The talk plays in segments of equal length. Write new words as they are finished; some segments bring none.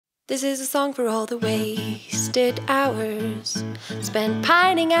This is a song for all the wasted hours spent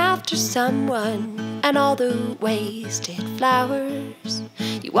pining after someone, and all the wasted flowers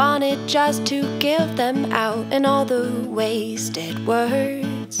you wanted just to give them out, and all the wasted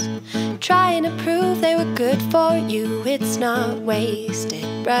words trying to prove they were good for you. It's not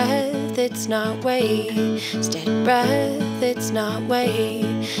wasted breath, it's not wasted breath, it's not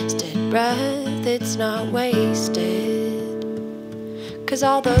wasted breath, it's not wasted. 'Cause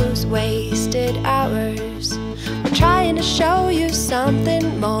all those wasted hours were trying to show you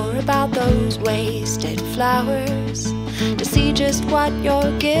something more about those wasted flowers, to see just what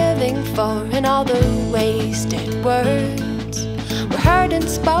you're giving for. And all the wasted words were heard and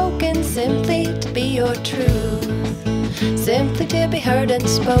spoken simply to be your truth, simply to be heard and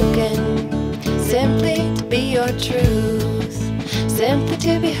spoken, simply to be your truth, simply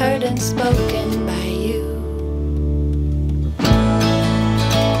to be heard and spoken by you.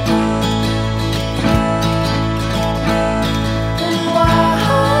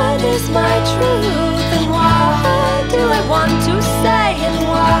 My truth, and what do I want to say, and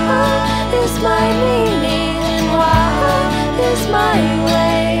what is my meaning, and what is my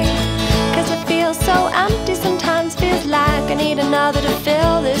way? 'Cause it feels so empty sometimes, feels like I need another to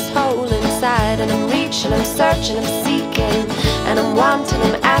fill this hole inside. And I'm reaching, I'm searching, I'm seeking, and I'm wanting,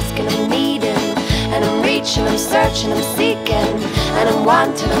 I'm asking, I'm needing. And I'm reaching, I'm searching, I'm seeking, and I'm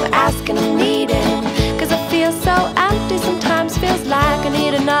wanting, I'm asking, I'm needing. 'Cause it feels so empty sometimes, feels like I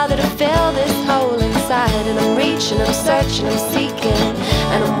need another to fill this hole inside. And I'm reaching, I'm searching, I'm seeking,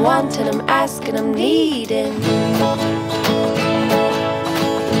 and I'm wanting, I'm asking, I'm needing.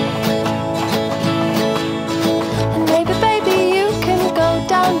 And maybe, baby, you can go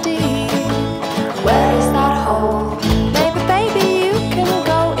down deep. Where is that hole? Maybe, baby, you can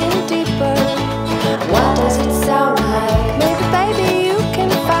go in deeper. What does it sound like? Maybe, baby, you can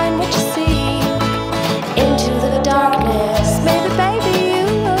find what you see into the darkness. Maybe, baby, you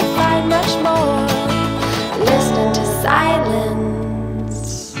will find much more listening to silence.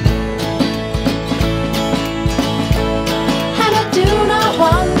 And I do not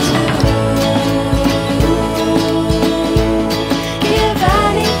want to give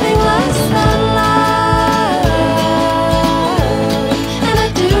anything less than love. And I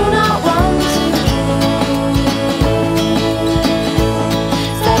do not want to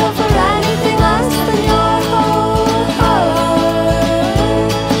settle for anything less than your whole heart.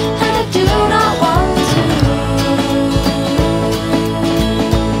 And I do not want to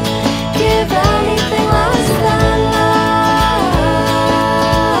give anything less than love.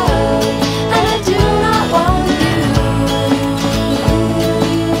 And I do not want you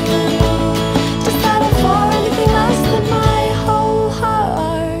to settle for anything less than my whole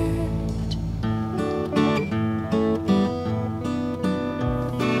heart.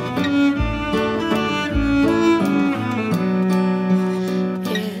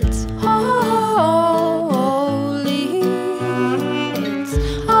 It's holy, it's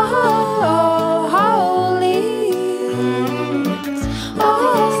holy, it's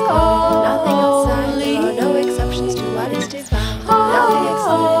nothing outside, there are no exceptions to what is divine. Nothing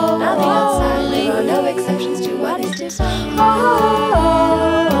excluded, nothing outside, there are no exceptions to what is divine. Holy,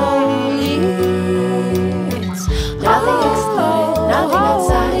 it's nothing excluded, nothing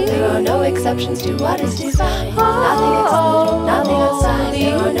outside, there are no exceptions to what is divine. Nothing excluded, nothing outside,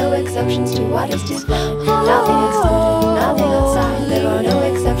 there are no exceptions to what is divine. Nothing excluded, nothing outside, there are no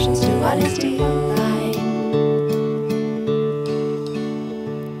exceptions to what is divine.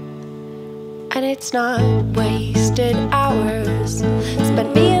 And it's not wasted hours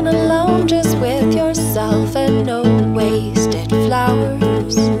spent being alone just with yourself, and no wasted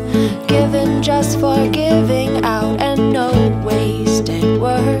flowers given just for giving out, and no wasted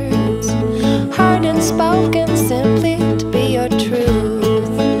words heard and spoken simply to be your truth,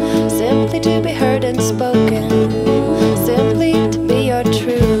 simply to be heard and spoken, simply to be your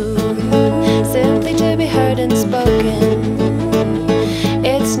truth, simply to be heard and spoken.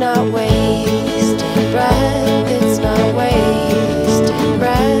 It's not wasted breath, it's not wasted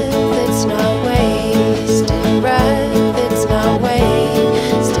breath, it's not wasted breath, it's not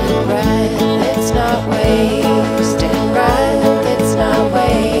wasted breath, it's not wasted breath, it's not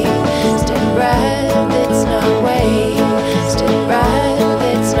wasted breath, it's not wasted breath,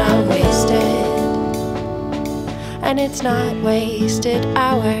 it's not wasted. And it's not wasted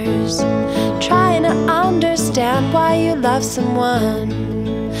hours trying to understand why you love someone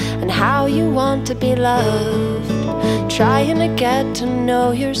and how you want to be loved, trying to get to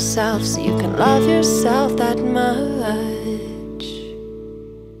know yourself so you can love yourself that much.